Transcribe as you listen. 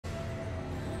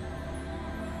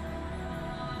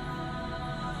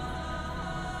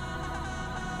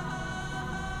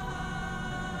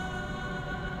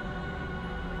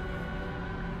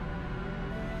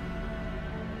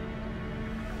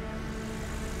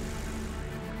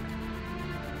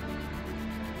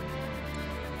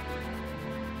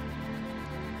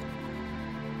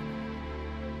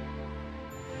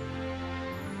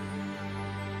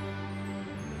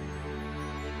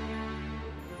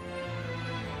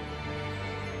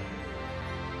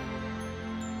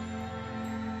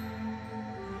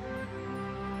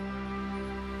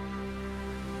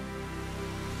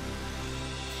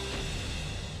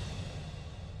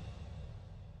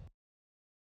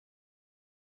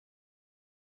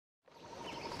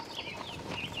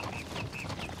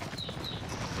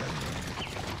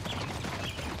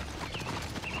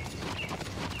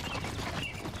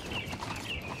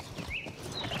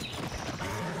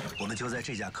们就在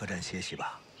这家客栈歇息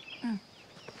吧。嗯。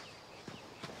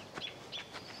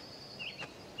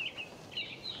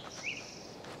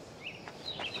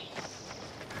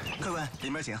客官，里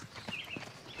面请。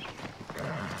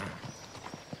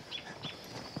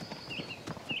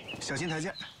小心台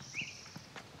阶。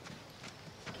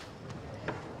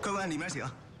客官，里面请。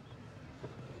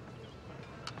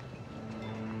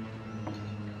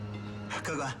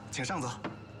客官，请上座。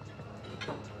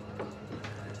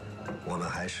我们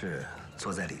还是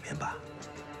坐在里面吧。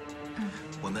嗯。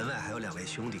我门外还有2位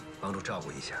兄弟帮助照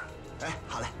顾一下。哎，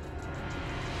好嘞。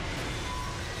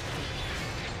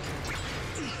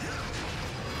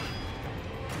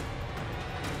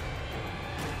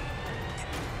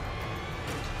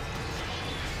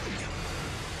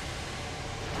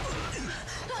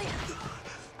老爷，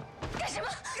干什么？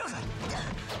让开！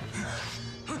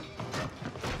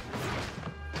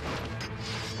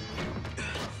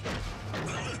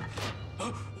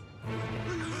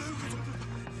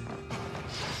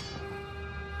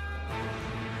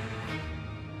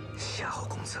夏侯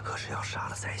公子可是要杀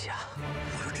了在下。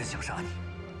我若真想杀你，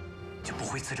就不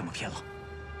会刺这么偏了。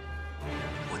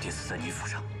我爹死在女府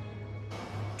上，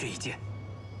这一剑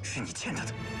是你欠他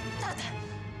的。大胆！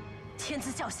天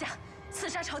子脚下，刺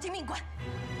杀朝廷命官，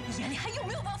你眼里还有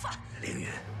没有王法？凌云，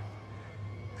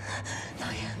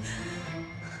老爷，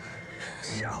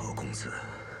夏侯公子，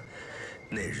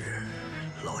那日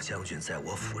老将军在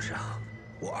我府上，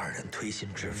我2人推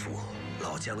心置腹，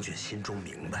老将军心中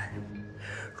明白，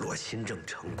若新政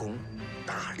成功，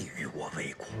大利于我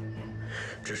魏国。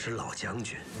只是老将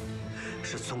军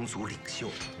是宗族领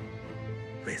袖，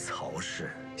为曹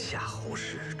氏、夏侯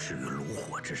氏置于炉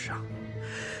火之上，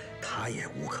他也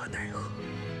无可奈何。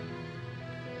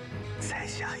在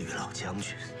下与老将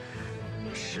军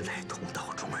实乃同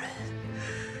道中人，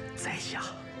在下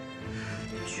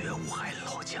绝无害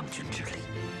老将军之理。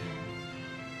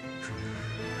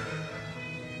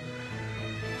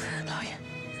老爷，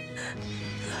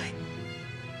老爷，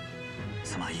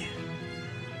司马懿，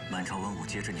满朝文武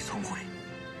皆知你聪慧，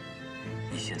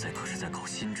你现在可是在搞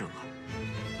新政啊！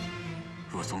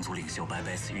若宗族领袖白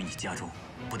白死于你家中，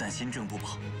不但新政不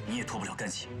保，你也脱不了干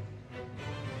系。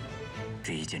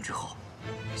这一剑之后，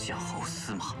夏侯、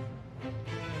司马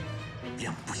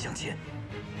两不相欠。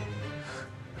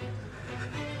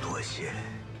多谢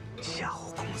夏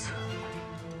侯公子。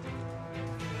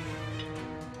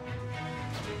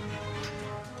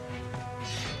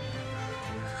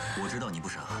我知道你不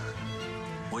傻，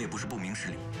我也不是不明事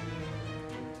理。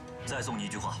再送你一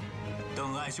句话：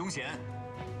邓艾凶险。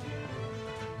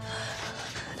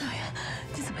老爷，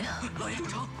你怎么样？老爷住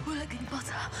城，我来给你报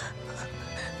答。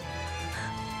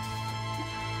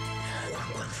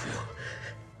官府，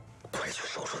快去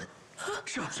收run。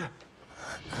是是。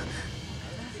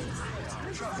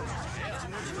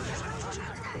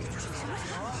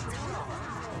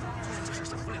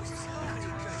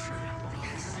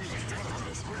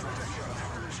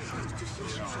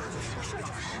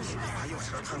又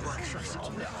是贪官，事小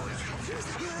不了。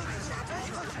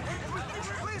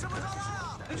为什么抓他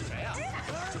呀？谁呀？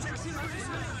就是新闻局的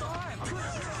邓艾嘛。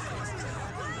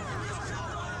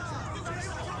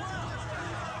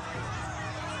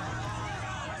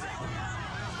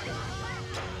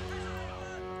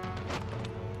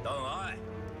邓艾，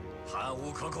贪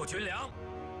污克扣军粮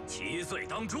，7岁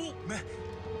当诛。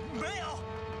没有，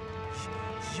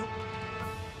有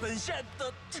本县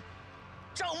的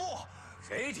账目。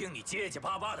谁听你结结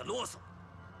巴巴的啰嗦？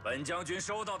本将军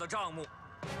收到的账目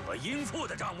和应付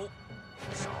的账目，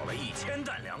少了1000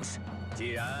担粮食。既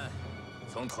然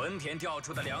从屯田调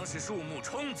出的粮食数目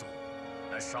充足，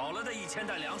那少了的1000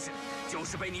担粮食就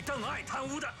是被你邓艾贪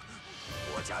污的。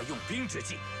国家用兵之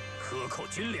际，克扣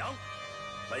军粮，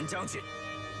本将军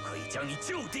可以将你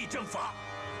就地正法。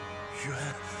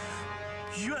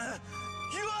冤！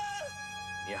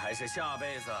你还是下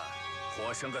辈子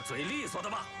活生个嘴利索的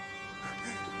吧。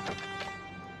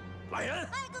来人！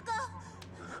艾哥哥，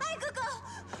艾哥哥，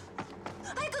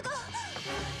艾哥哥，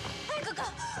艾哥哥，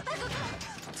艾哥哥！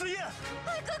子夜，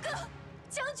艾哥哥，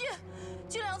将军，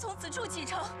军粮从此处启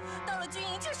程，到了军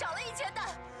营却少了1000担，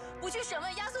不去审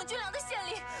问押送军粮的县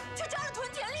令，却抓了屯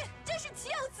田令，真是岂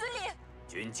有此理！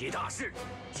军机大事，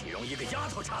岂容一个丫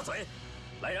头插嘴？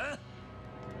来人，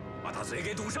把他嘴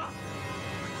给堵上！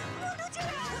不能这样！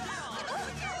不能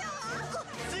这样啊！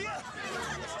子夜，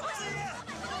子夜！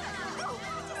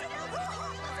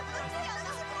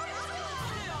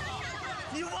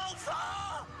你枉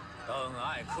法！邓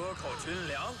艾克扣军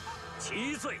粮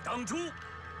，7岁当诛，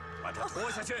把他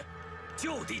拖下去，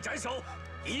就地斩首，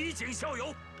以儆效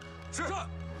尤。是。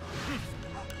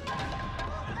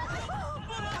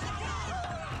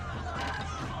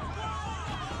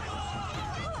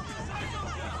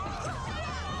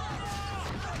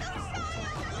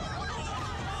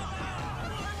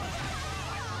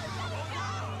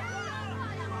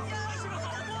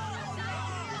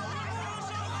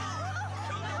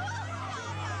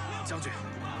将军，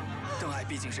邓艾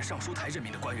毕竟是尚书台任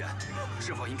命的官员，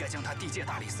是否应该将他递借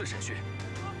大理寺审讯？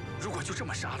如果就这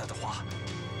么杀了的话，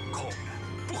恐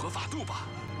不合法度吧？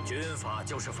军法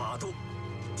就是法度，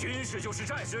军事就是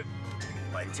战士，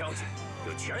本将军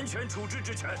有全权处置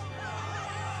之权。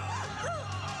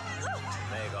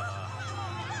那个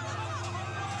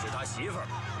是他媳妇儿。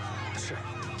是。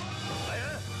来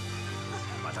人，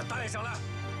把她带上来，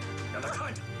让她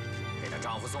看着，给她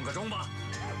丈夫送个终吧。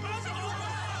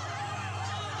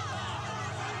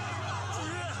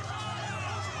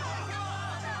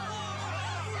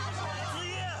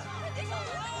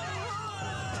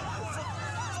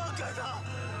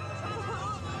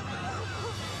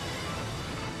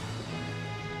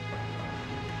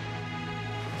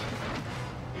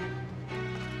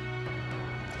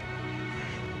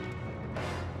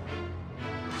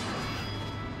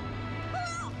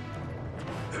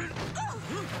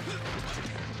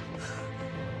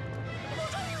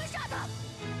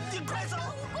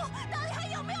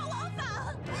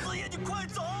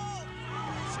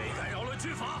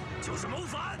 就是谋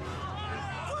反！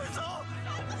快走！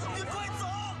你快走！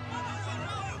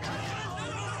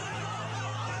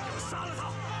要杀了他，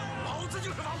老子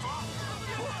就是王法！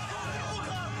不可！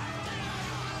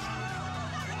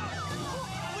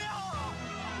不要！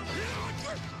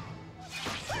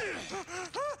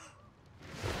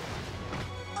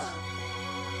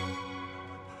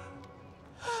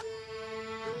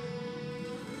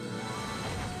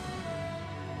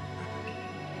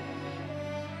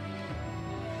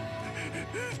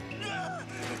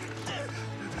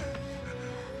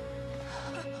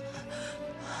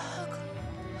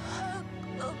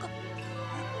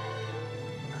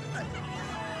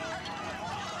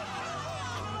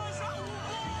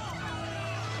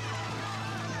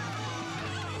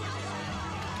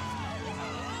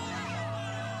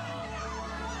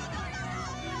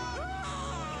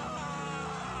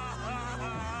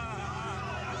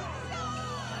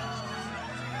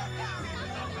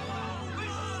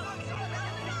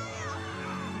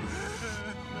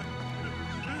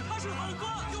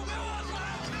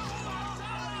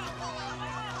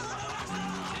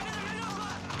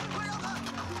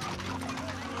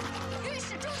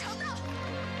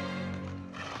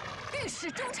是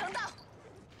忠诚的。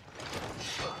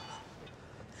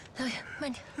老爷，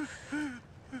慢点。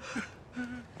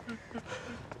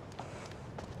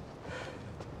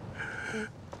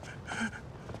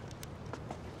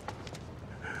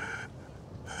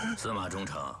司马忠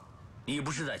诚，你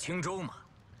不是在青州吗？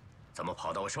怎么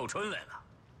跑到我寿春来了？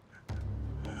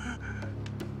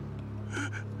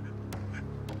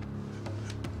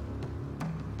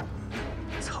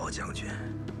曹将军，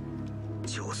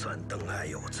就算邓艾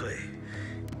有罪，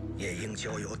也应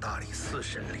交由大理寺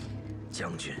审理。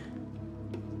将军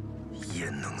也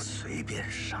能随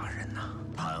便杀人呐！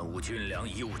贪污军粮，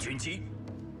贻误军机，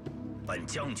本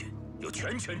将军有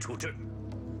全权处置。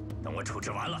等我处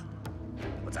置完了，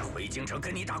我再回京城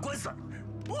跟你打官司。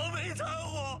我没贪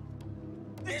污，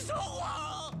你说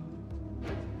谎！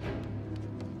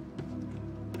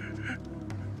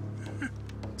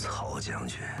曹将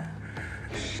军，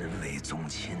身为宗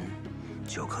亲，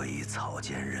就可以草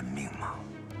菅人命吗？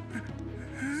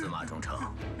司马忠诚，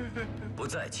不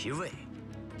在其位，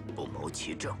不谋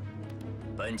其政。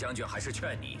本将军还是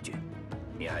劝你一句，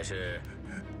你还是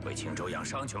回青州养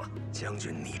伤去吧。将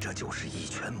军，你这就是以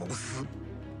权谋私。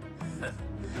哼，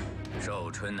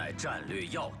寿春乃战略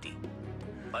要地，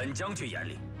本将军眼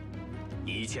里，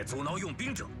一切阻挠用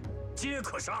兵者，皆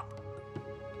可杀。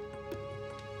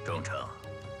忠诚，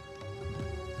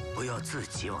不要自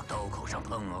己往刀口上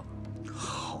碰哦。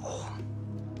好，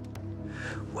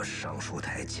我尚书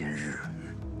台今日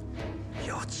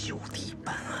要就地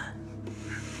办案。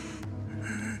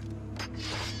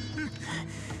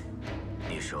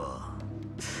你说，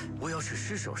我要是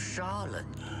失手杀了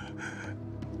你，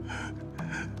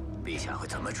陛下会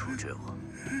怎么处置我？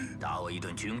打我一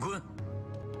顿军棍？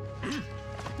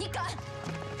你敢？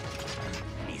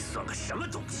你算个什么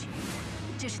东西？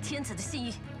这是天子的信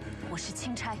义，我是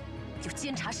钦差，有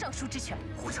监察尚书之权。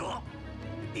胡扯！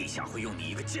陛下会用你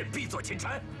一个贱婢做钦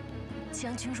差？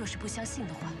将军若是不相信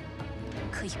的话，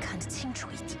可以看得清楚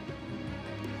一点。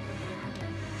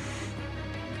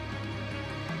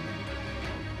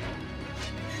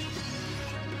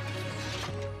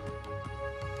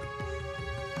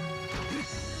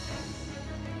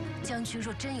将军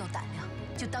若真有胆量，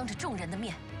就当着众人的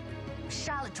面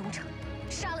杀了忠诚，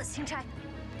杀了钦差，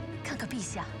看看陛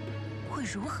下会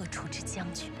如何处置将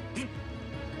军。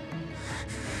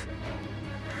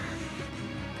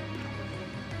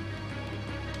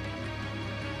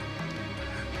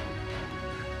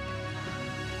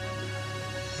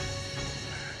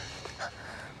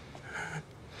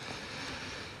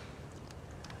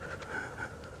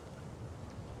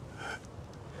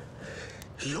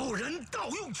有人盗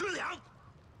用军粮，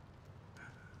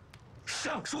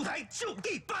上书台就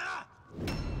地办案。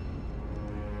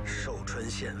寿春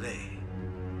县尉，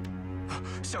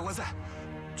下官在。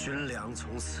军粮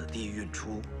从此地运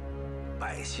出，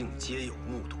百姓皆有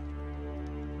目睹。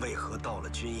为何到了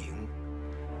军营，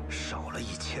少了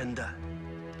1000担？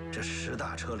这10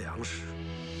大车粮食，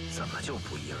怎么就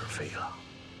不翼而飞了？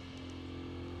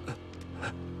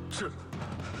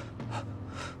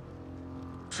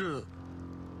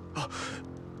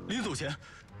临走前，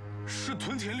是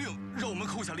屯田令让我们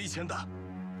扣下了1000担。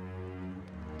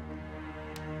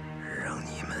让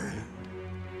你们？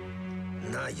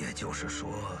那也就是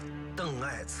说，邓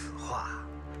艾此话，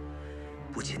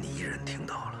不仅你一人听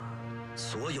到了，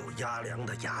所有押粮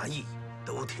的衙役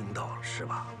都听到了，是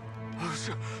吧？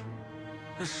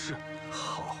是。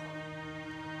好。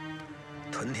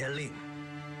屯田令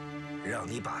让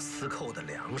你把私扣的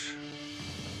粮食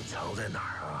藏在哪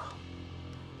儿啊？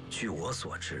据我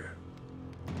所知，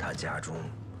他家中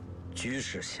居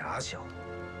室狭小，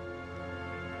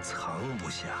藏不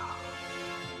下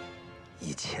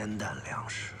1000担粮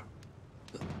食。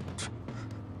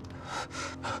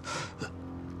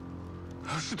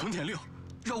是屯田令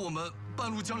让我们半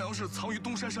路将粮食藏于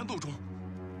东山山洞中，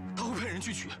他会派人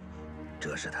去取。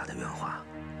这是他的原话。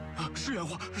是原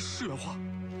话。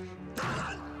大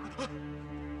胆！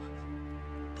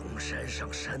东山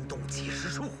上山洞几十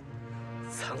处，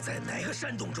藏在哪个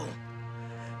山洞中？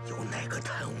有哪个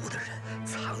贪污的人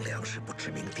藏粮食不知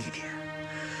名地点？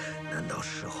难道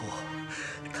事后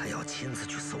他要亲自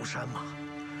去搜山吗？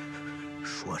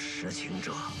说实情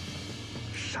者，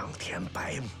上天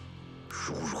白目；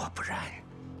如若不然，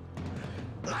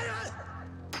来人！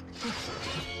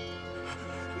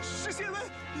是县尉，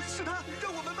是他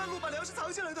让我们半路把粮食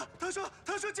藏起来的。他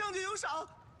说将军有赏。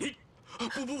你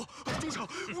不，中丞，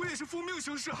我也是奉命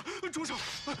行事啊。中丞，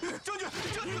将军。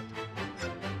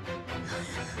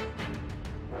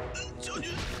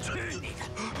去你的！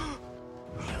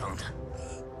娘的！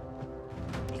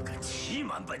你敢欺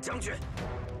瞒本将军？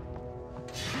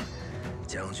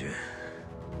将军，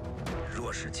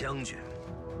若是将军，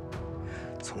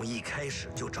从一开始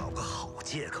就找个好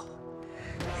借口，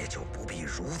也就不必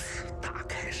如此大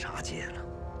开杀戒了。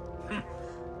哼，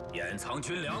掩藏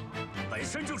军粮本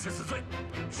身就是死罪，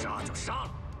杀就杀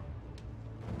了。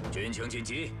军情紧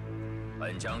急，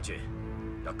本将军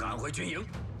要赶回军营。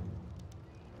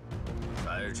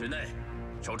3日之内，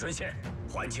寿春县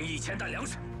还清1000担粮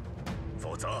食，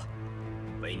否则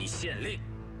为你县令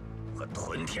和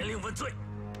屯田令问罪。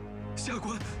下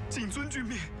官谨遵军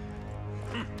命。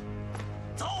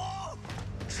走！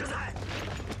实在，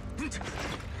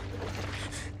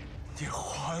你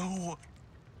还我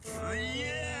子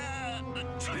业！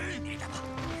去你的吧！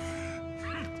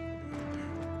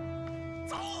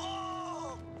走！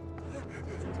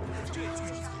这就是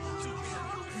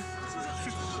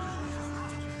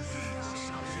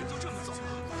啥人都这么走。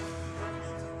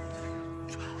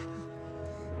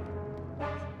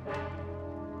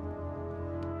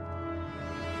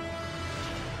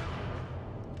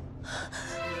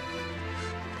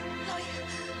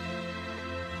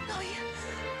老爷。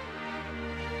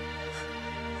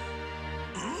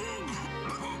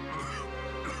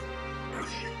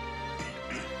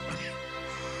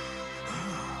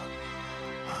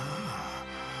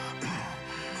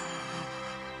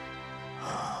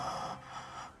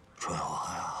春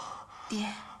华呀，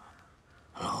爹，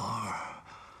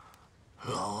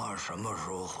老二什么时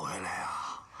候回来呀？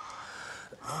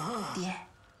爹，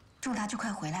仲达就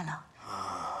快回来了，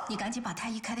你赶紧把太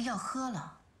医开的药喝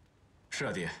了。是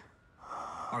啊，爹。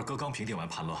二哥刚平定完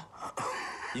叛乱，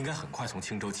应该很快从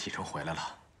青州启程回来了。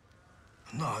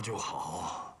那就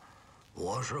好，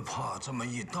我是怕这么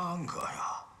一耽搁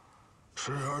呀，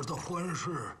时儿的婚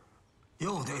事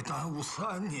又得耽误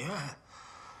3年，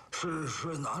世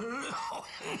事难料。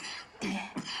爹，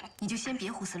你就先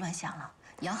别胡思乱想了，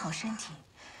养好身体。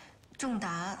仲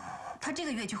达，他这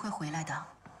个月就会回来的。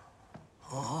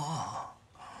哦，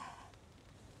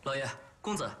老爷，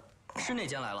公子，师内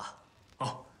监来了。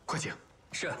哦，快请。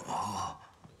是。哦，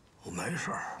我没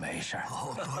事儿，没事儿。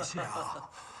哦，多谢啊。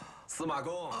司马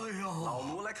公，哎呦，老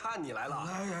奴来看你来了。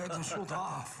来，叔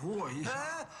大，扶我一下。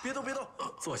哎，别动，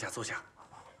坐下。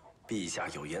陛下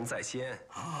有言在先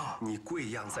啊，你贵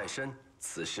样在身，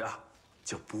此时啊，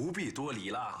就不必多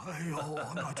礼了。哎呦，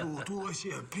那就多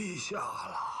谢陛下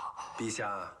了。陛下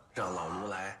让老奴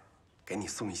来，给你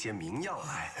送一些名药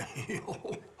来。哎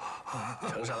呦，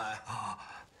呈上来。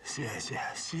谢谢。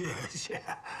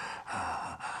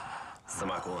司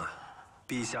马公啊，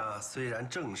陛下虽然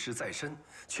政事在身，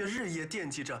却日夜惦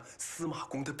记着司马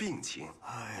公的病情。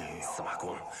司马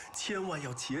公千万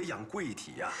要节养贵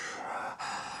体呀！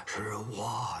是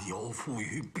我有负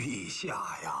于陛下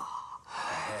呀！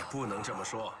不能这么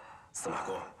说，司马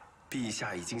公，陛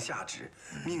下已经下旨，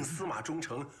命司马忠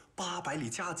诚800里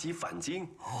加急返京。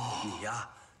你呀，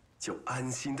就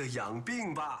安心的养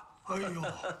病吧。哎呦，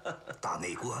大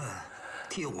内官，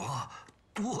替我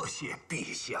多谢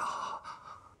陛下。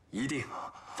一定，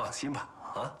放心吧，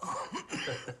啊！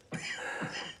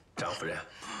张夫人，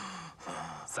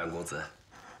三公子，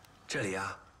这里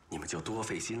啊，你们就多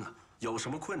费心了。有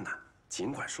什么困难，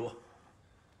尽管说。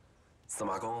司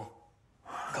马公，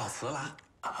告辞了。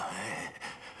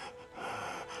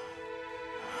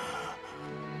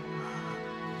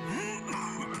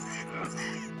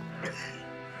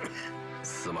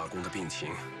司马公的病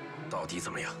情到底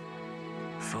怎么样？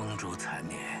风烛残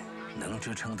年。 能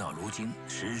支撑到如今，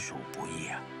实属不易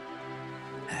啊！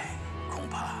哎，恐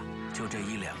怕就这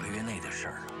1、2个月内的事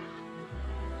儿了。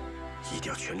一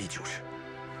定要全力救治，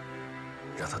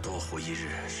让他多活1日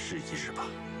是1日吧。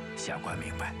下官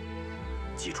明白，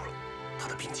记住了，他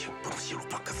的病情不能泄露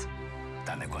半个字。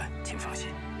大内官，请放心。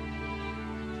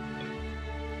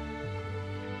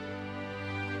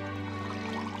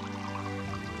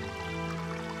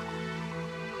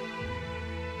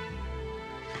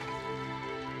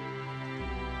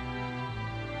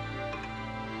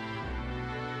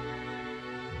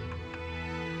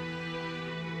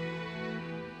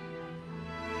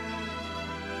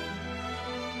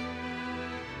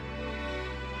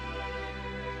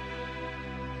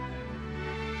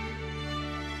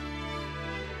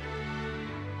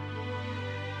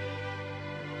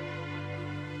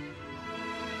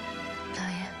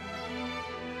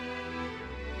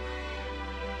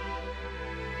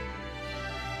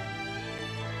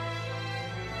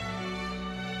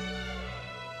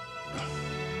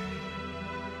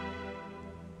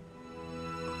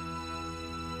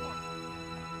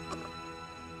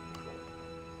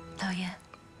 老爷，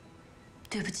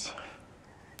对不起，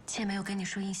妾没有跟你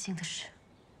说应信的事。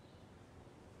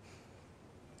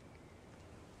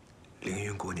凌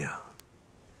云姑娘，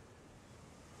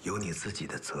有你自己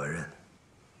的责任。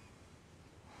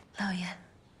老爷，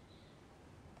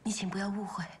你请不要误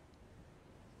会，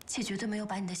妾绝对没有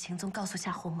把你的行踪告诉夏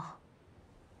侯茂，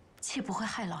妾不会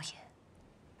害老爷。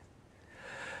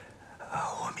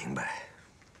我明白。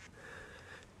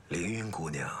凌云姑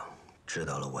娘知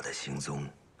道了我的行踪。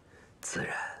 自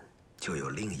然就有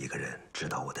另一个人知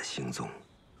道我的行踪，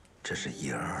这是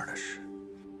1而2的事。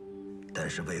但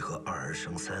是为何2而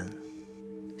生3，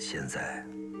现在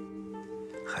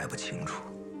还不清楚。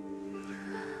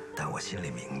但我心里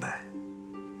明白，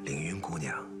凌云姑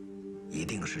娘一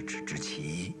定是只知其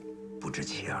一，不知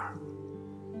其2。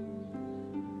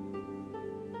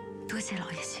多谢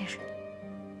老爷信任。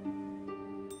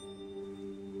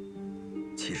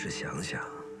其实想想。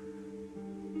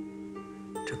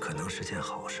 这可能是件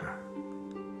好事儿，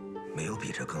没有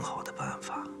比这更好的办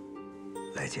法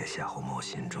来解夏侯茂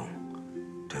心中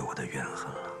对我的怨恨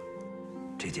了。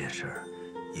这件事儿，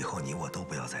以后你我都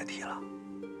不要再提了。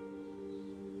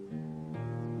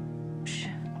是。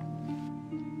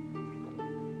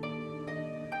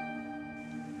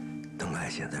邓艾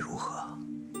现在如何？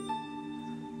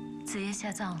子夜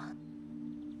下葬了，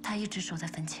他一直守在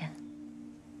坟前。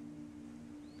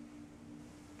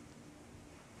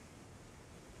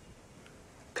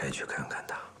 该去看看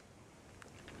他。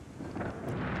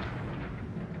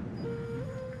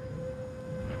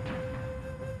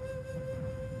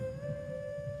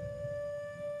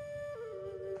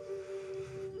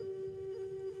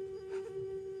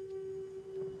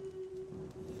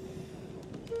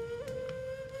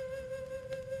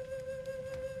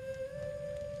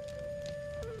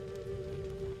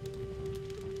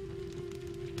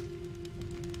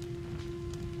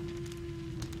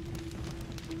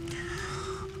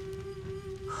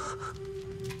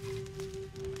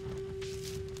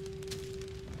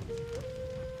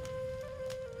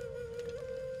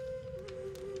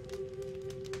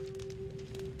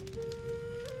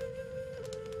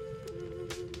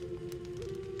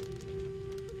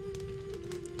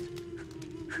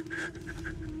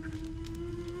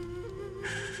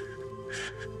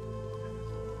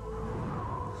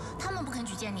他们不肯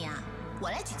举荐你啊，我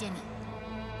来举荐你。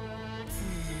子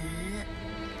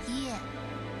夜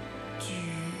举，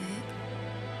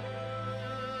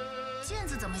荐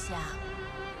字怎么写啊？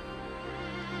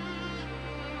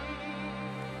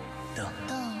邓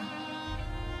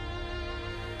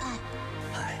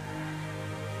艾。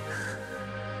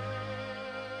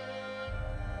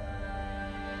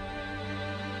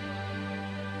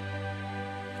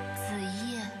 子夜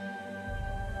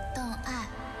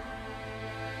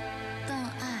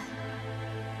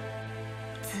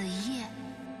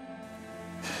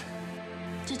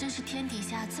真是天底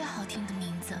下最好听的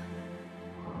名字。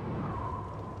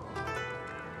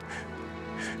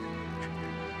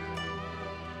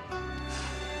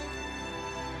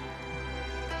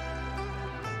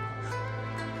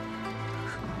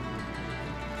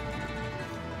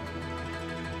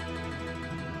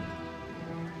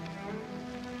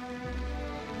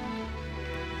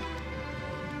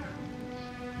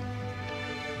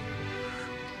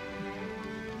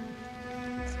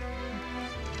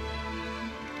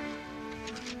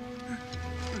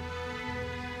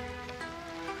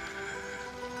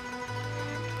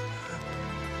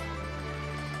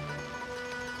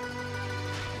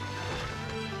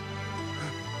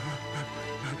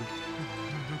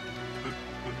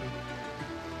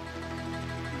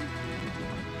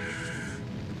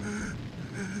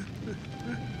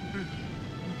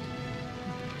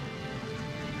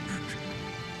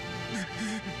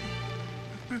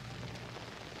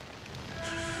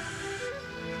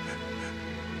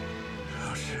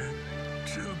老师，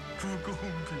这不公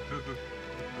平！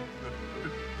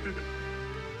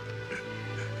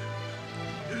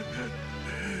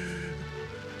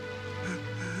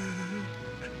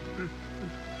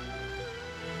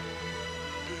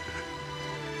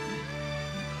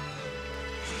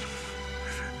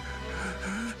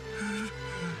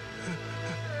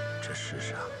这世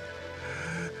上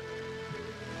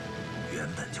原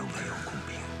本就没有公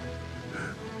平。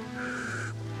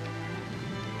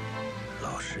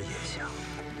老师也想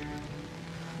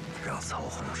让曹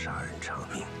洪杀人偿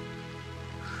命，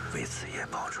为此业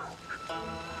报仇。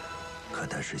可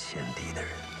他是先帝的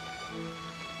人，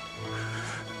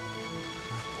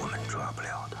我们抓不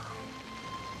了他。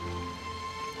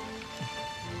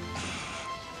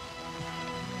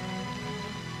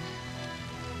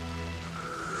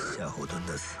夏侯惇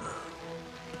的死，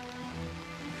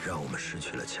让我们失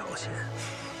去了乔县。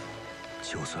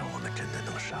就算我们真的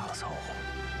能杀了曹洪，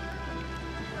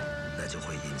那就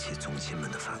会引起宗亲们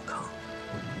的反抗。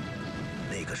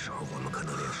那个时候，我们可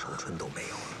能连守春都没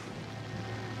有了，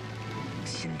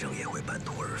新政也会半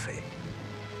途而废。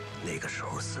那个时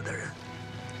候死的人，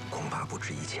恐怕不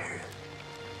止1000人，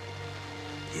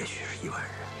也许是1万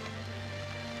人。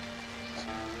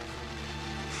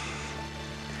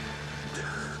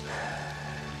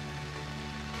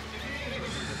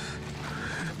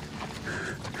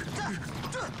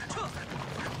撤！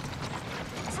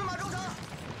司马中丞，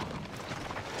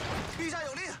陛下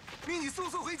有令，命你速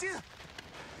速回京。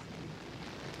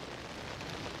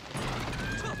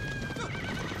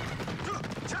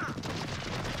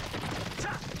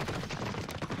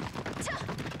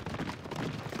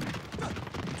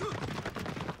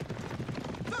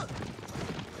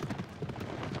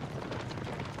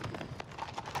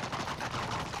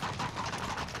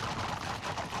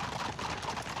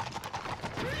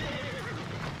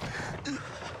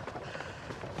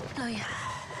老爷，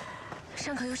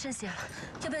伤口又渗血了，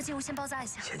要不要进屋先包扎一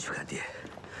下？先去看爹。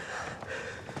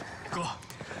哥，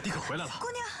你可回来了。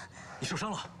姑娘，你受伤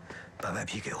了？把外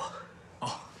皮给我。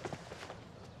哦。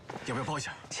要不要包一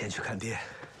下？先去看爹。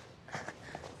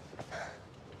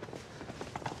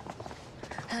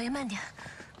老爷慢点。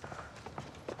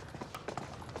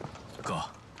哥，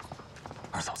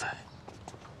二嫂在。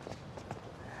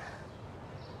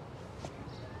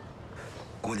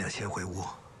姑娘先回屋。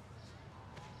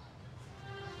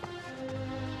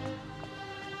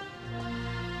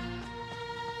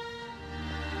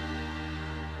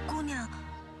姑娘，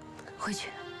回去。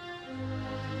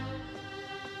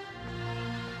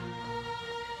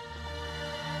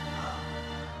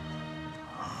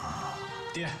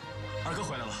爹，二哥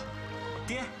回来了。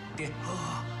爹，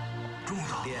啊，仲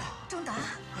达，爹，仲达，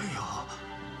哎呀，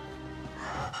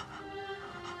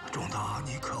仲达，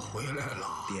你可回来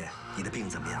了。爹，你的病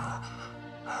怎么样了？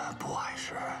不碍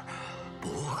事，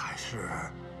不碍事。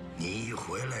你一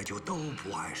回来就都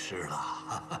不碍事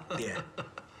了。爹，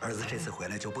儿子这次回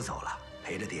来就不走了，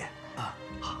陪着爹。啊，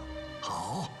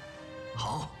好，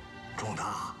仲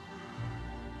达，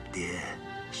爹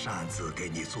擅自给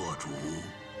你做主，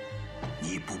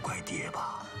你不怪爹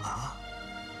吧？啊，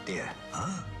爹，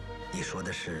啊，你说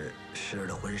的是诗儿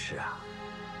的婚事啊？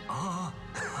啊，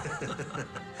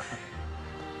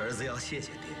儿子要谢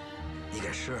谢爹，你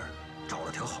给诗儿找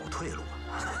了条好退路。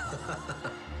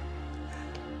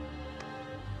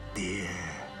爹，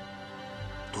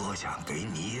多想给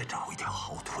你也找一条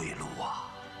好退路啊！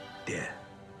爹，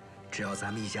只要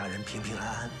咱们一家人平平安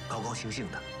安、高高兴兴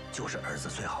的，就是儿子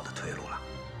最好的退路了。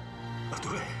啊，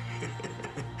对，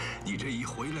你这一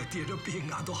回来，爹这病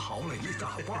啊都好了一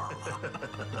大半了。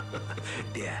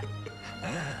爹，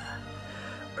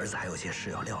儿子还有些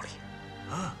事要料理。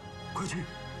啊，快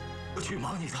去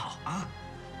忙你的啊！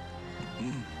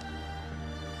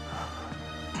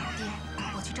爹，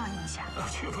我去照应一下。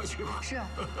去吧去吧。是，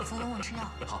扶稳稳吃药。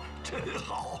好，真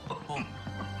好。哦，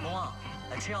龙王，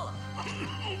来吃药了。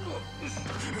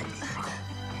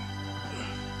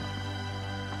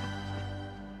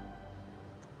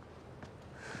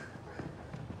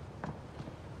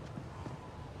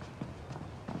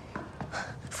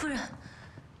夫人，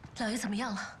老爷怎么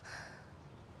样了？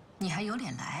你还有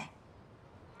脸来？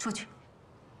出去。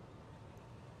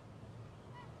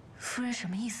夫人什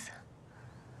么意思？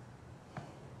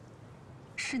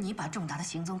是你把仲达的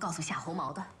行踪告诉夏侯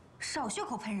茂的，少血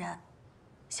口喷人。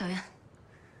小渊，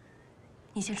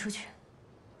你先出去，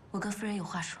我跟夫人有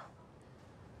话说。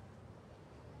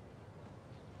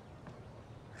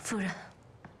夫人，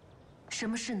什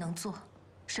么事能做，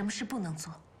什么事不能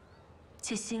做，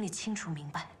妾心里清楚明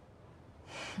白。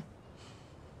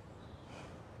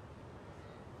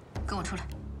跟我出来。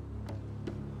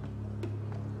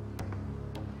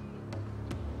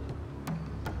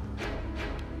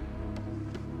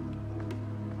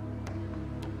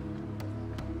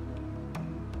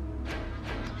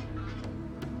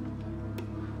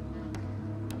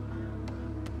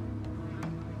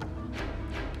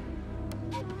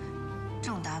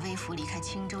仲达微服离开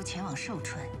青州，前往寿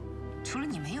春，除了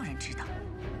你，没有人知道。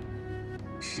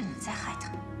是你在害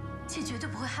他，妾绝对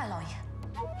不会害老爷。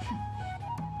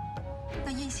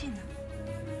那印信呢？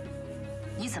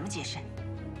你怎么解释？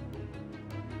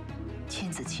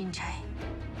天子钦差，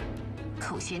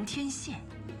口衔天宪。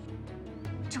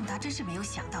仲达真是没有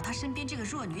想到，他身边这个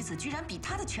弱女子居然比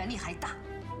他的权力还大。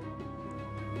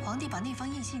皇帝把那封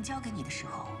印信交给你的时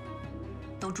候，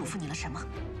都嘱咐你了什么？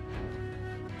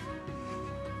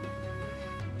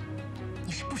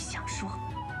你是不想说，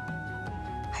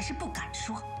还是不敢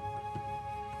说？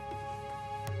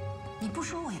你不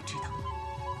说我也知道。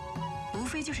无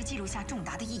非就是记录下仲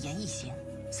达的一言一行，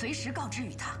随时告知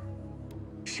于他，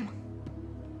是吗？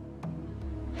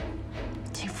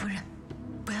请夫人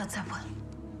不要再问了。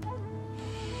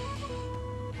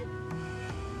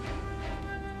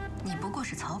你不过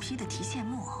是曹丕的提线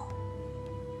木偶，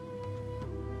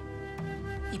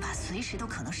一把随时都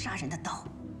可能杀人的刀。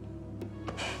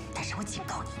但是我警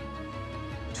告你，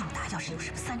仲达要是有什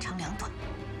么三长两短，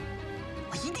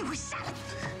我一定会杀了你。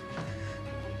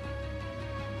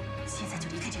现在就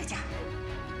离开这个家，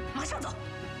马上走！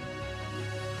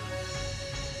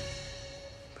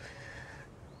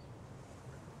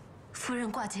夫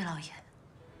人挂记老爷，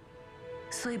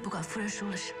所以不管夫人说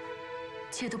了什么，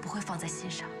妾都不会放在心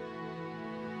上。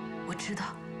我知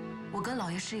道，我跟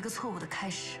老爷是一个错误的开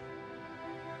始，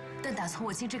但打从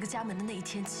我进这个家门的那一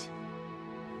天起，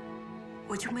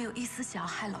我就没有一丝想要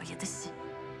害老爷的心。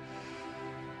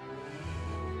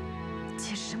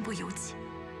妾身不由己。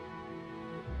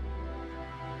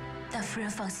但夫人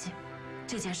放心，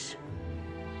这件事，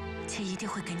妾一定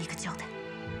会给你个交代。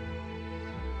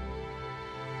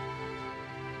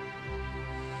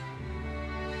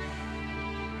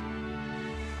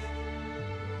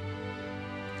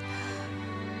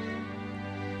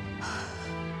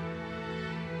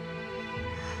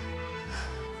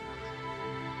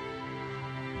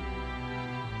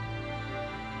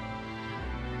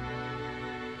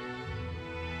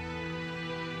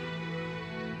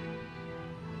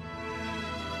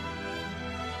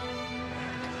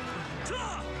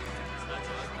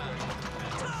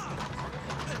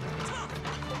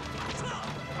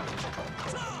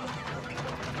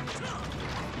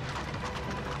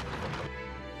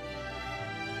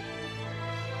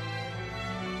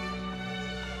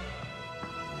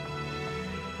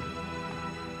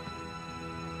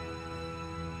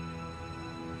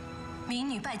民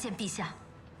女拜见陛下。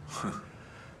哼，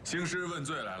兴师问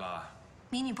罪来了。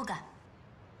民女不敢。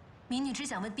民女只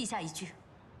想问陛下一句：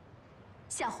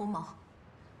夏侯茂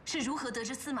是如何得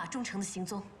知司马忠诚的行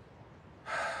踪？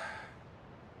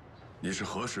你是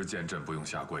何时见朕不用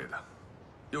下跪的？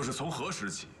又是从何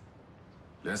时起，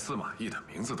连司马懿的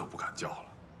名字都不敢叫了？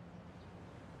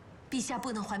陛下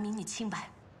不能还民女清白，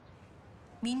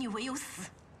民女唯有死。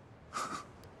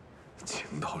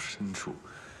情到深处，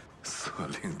色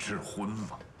令智昏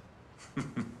吗？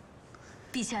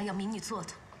陛下要民女做的，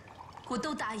我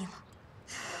都答应了，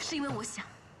是因为我想，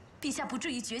陛下不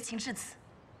至于绝情至此。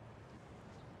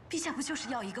陛下不就是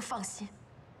要一个放心？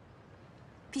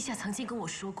陛下曾经跟我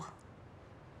说过，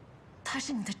他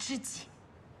是你的知己。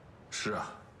是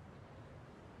啊，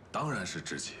当然是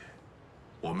知己。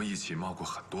我们一起冒过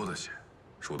很多的险，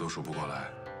数都数不过来，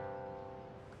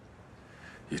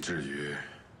以至于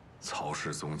曹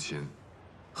氏宗亲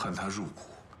恨他入骨。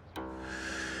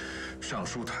上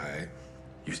书台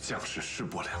与将士势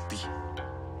薄两立，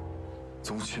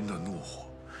宗亲的怒火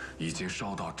已经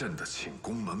烧到朕的寝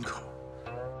宫门口，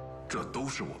这都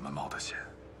是我们冒的险。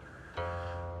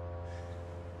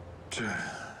朕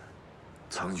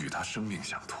曾与他生命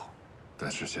相托，但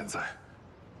是现在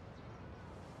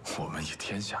我们以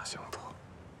天下相托，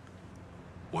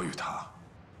我与他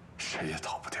谁也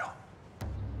逃不掉。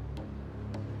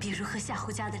比如和夏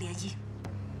侯家的联姻，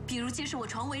比如接受我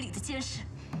床尾里的监视，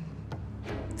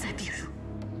再比如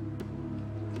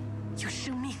用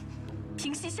生命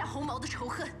平息夏侯毛的仇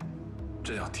恨。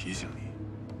朕要提醒你，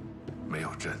没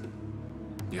有朕，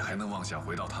你还能妄想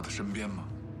回到他的身边吗？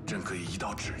朕可以一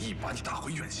道旨意把你打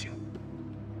回原形。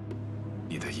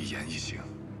你的一言一行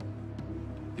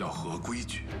要合规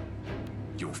矩，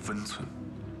有分寸。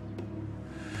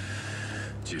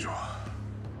记住，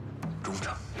忠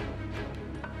诚。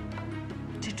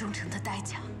这忠诚的代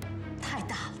价太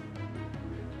大了。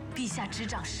陛下执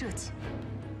掌社稷，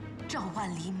照万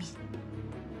黎民，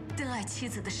邓艾妻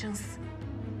子的生死，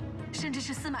甚至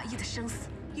是司马懿的生死，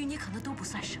与你可能都不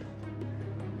算什么。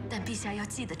但陛下要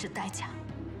记得这代价，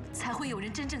才会有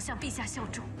人真正向陛下效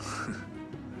忠。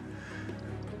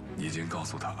你已经告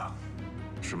诉他了，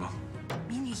是吗？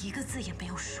民女一个字也没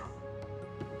有说。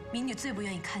民女最不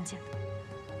愿意看见的，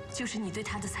就是你对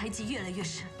他的猜忌越来越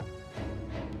深。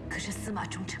可是司马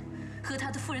忠诚和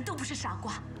他的夫人都不是傻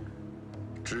瓜，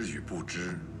知与不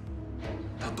知，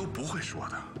他都不会说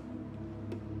的。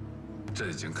朕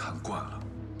已经看惯了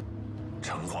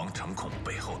诚惶诚恐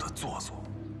背后的做作，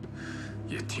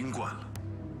也听惯了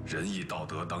仁义道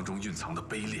德当中蕴藏的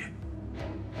卑劣。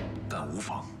但无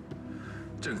妨，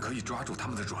朕可以抓住他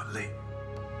们的软肋，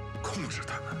控制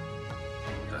他们。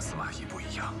但司马懿不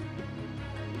一样，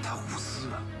他无私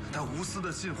啊，他无私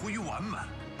的近乎于完满，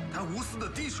他无私的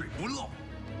滴水不漏。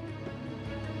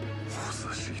无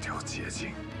私是一条捷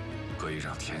径，可以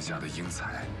让天下的英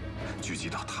才聚集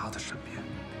到他的身边，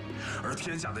而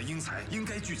天下的英才应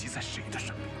该聚集在谁的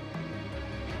身边？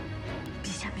陛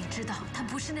下明知道他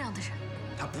不是那样的人，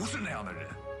他不是那样的人，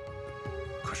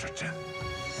可是朕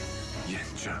验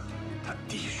证了他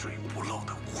滴水不漏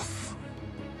的无私。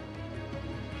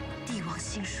帝王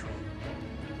心术，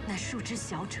乃术之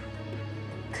小者，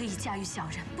可以驾驭小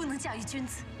人，不能驾驭君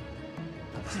子。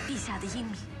以陛下的英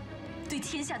明，对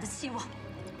天下的期望，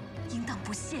应当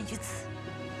不限于此。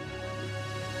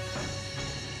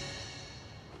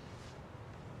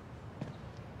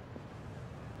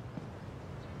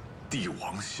帝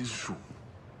王心术，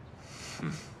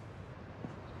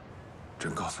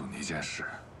朕告诉你一件事，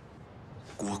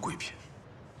郭贵嫔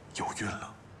有孕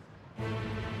了。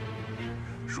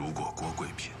如果郭贵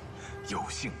嫔有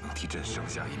幸能替朕生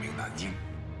下一名男婴，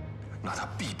那他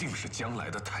必定是将来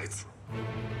的太子。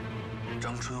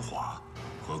张春华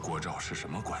和郭昭是什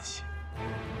么关系？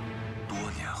多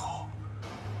年后，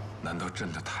难道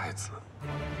朕的太子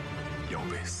要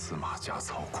被司马家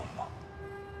操控吗？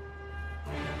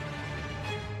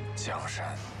江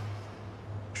山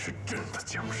是朕的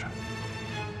江山，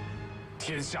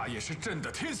天下也是朕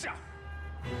的天下，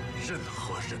任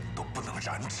何人都不能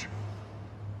染指。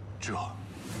这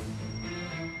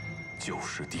就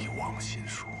是帝王心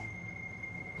术。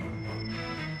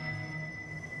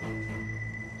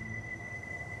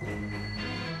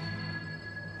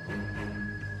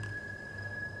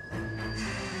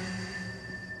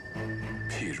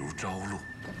譬如朝露，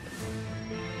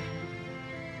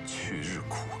去日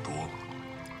苦多。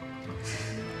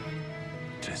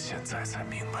朕现在才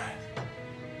明白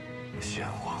先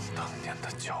王当年的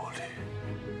焦虑。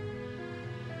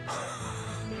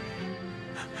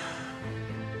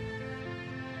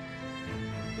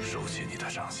收起你的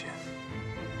伤心，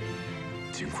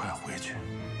尽快回去，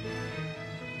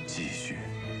继续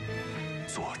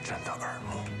做朕的耳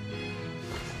目。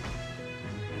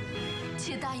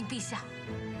妾答应陛下，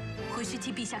回去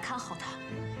替陛下看好他。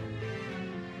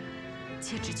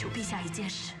妾只求陛下一件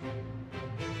事，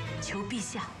求陛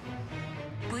下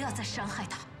不要再伤害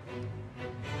他。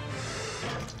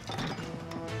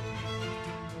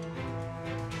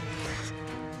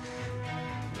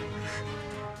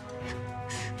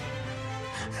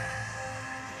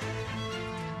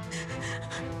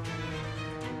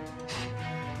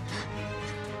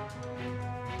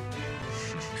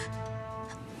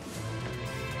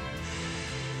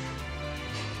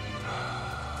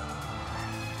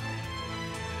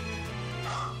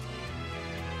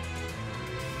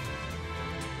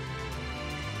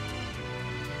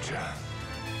朕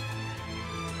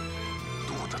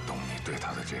读得懂你对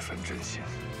他的这份真心。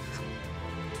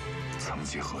曾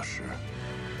几何时，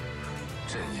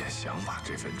朕也想把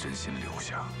这份真心留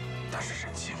下，但是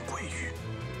人心鬼蜮，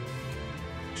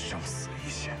生死一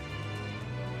线。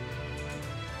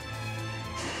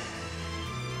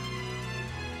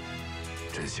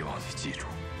真希望你记住，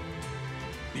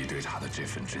你对他的这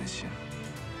份真心，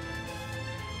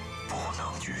不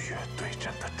能逾越对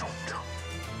朕的忠诚。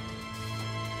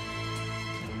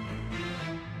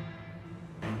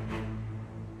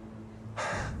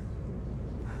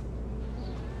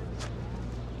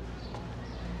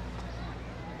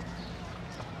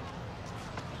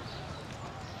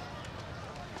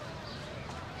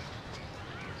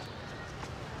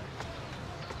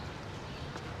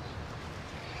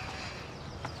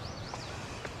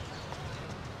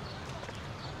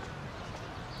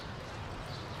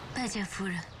拜见夫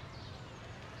人。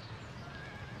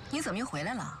你怎么又回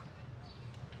来了？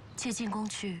妾进宫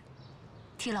去，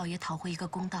替老爷讨回一个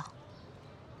公道。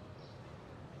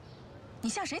你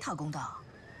向谁讨公道？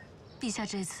陛下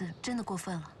这次真的过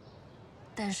分了，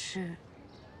但是，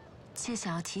妾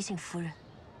想要提醒夫人，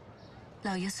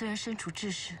老爷虽然身处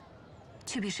治世，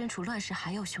却比身处乱世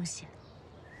还要凶险。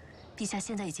陛下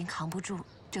现在已经扛不住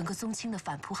整个宗亲的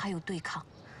反扑还有对抗，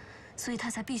所以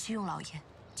他才必须用老爷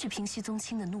去平息宗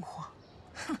亲的怒火。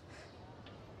哼，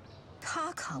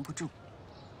他扛不住，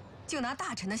就拿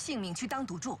大臣的性命去当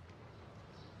赌注，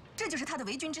这就是他的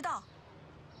为君之道。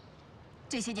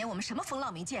这些年我们什么风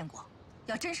浪没见过，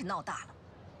要真是闹大了，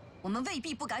我们未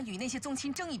必不敢与那些宗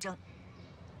亲争一争。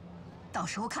到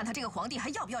时候看他这个皇帝还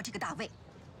要不要这个大位。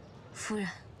夫人，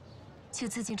妾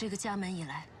自进这个家门以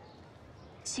来，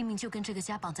性命就跟这个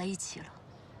家绑在一起了。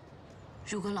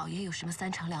如果老爷有什么三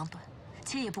长两短，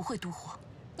妾也不会独活。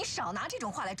你少拿这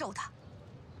种话来咒他。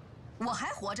我还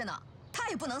活着呢，他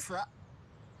也不能死，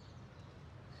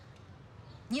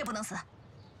你也不能死。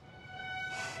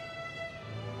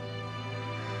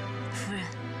夫人，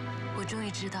我终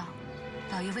于知道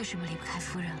老爷为什么离不开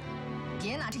夫人了。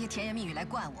别拿这些甜言蜜语来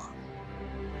灌我。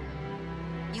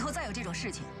以后再有这种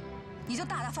事情，你就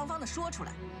大大方方的说出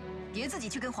来，别自己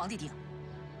去跟皇帝顶。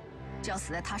只要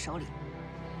死在他手里，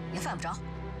也犯不着。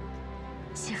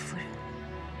谢夫人。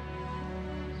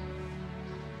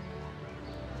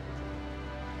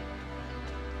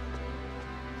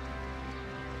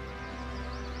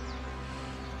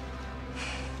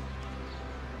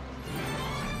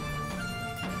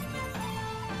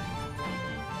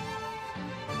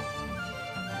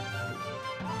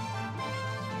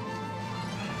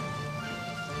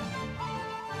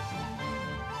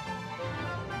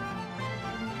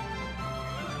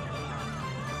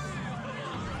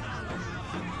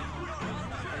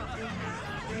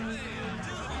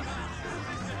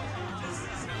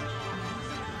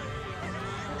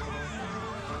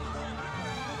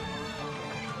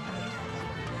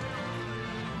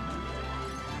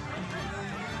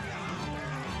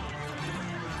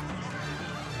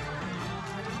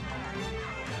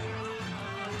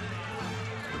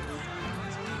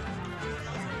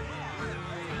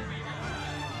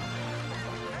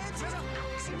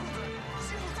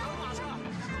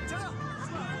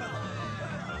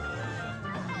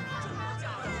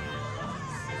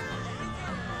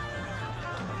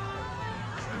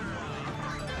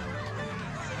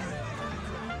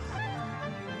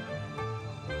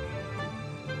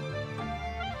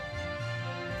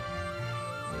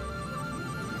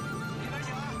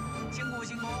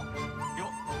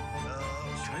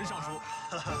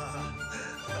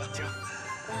请。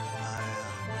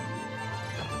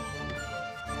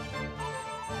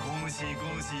恭喜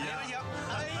恭喜呀！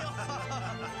哎呦，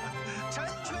陈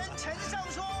全陈尚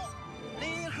书，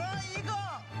礼盒一个，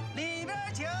里边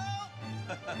请。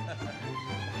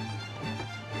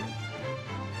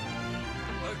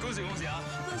恭喜恭喜啊！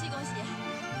恭喜恭喜！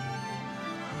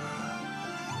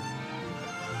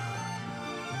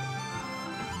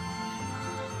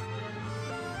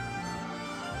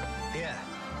爹，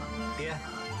爹，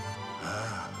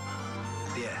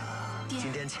爹，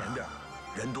今天前边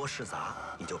人多势杂，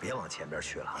你就别往前边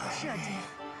去了。是啊，爹。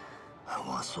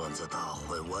我孙子大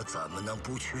婚，我怎么能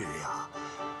不去呀？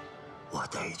我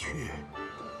得去，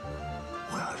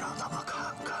我要让他们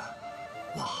看看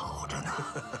我好着呢，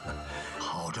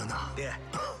好着呢。爹，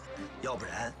要不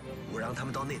然我让他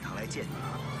们到内堂来见你。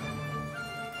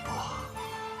不，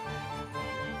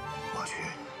我去。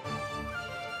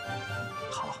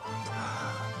好。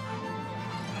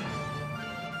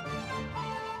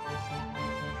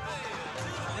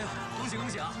恭喜恭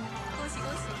喜啊！恭喜恭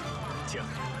喜！请。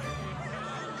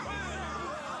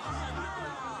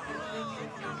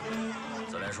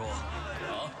自连叔，啊！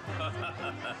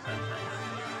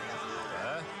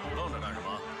哎，愣着干什么？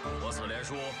我自连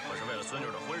叔可是为了孙女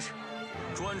的婚事，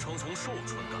专程从寿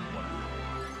春赶过来。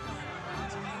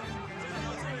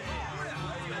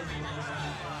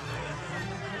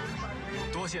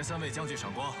多谢3位将军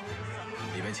赏光，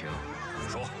里面请。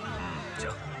说，请。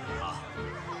啊。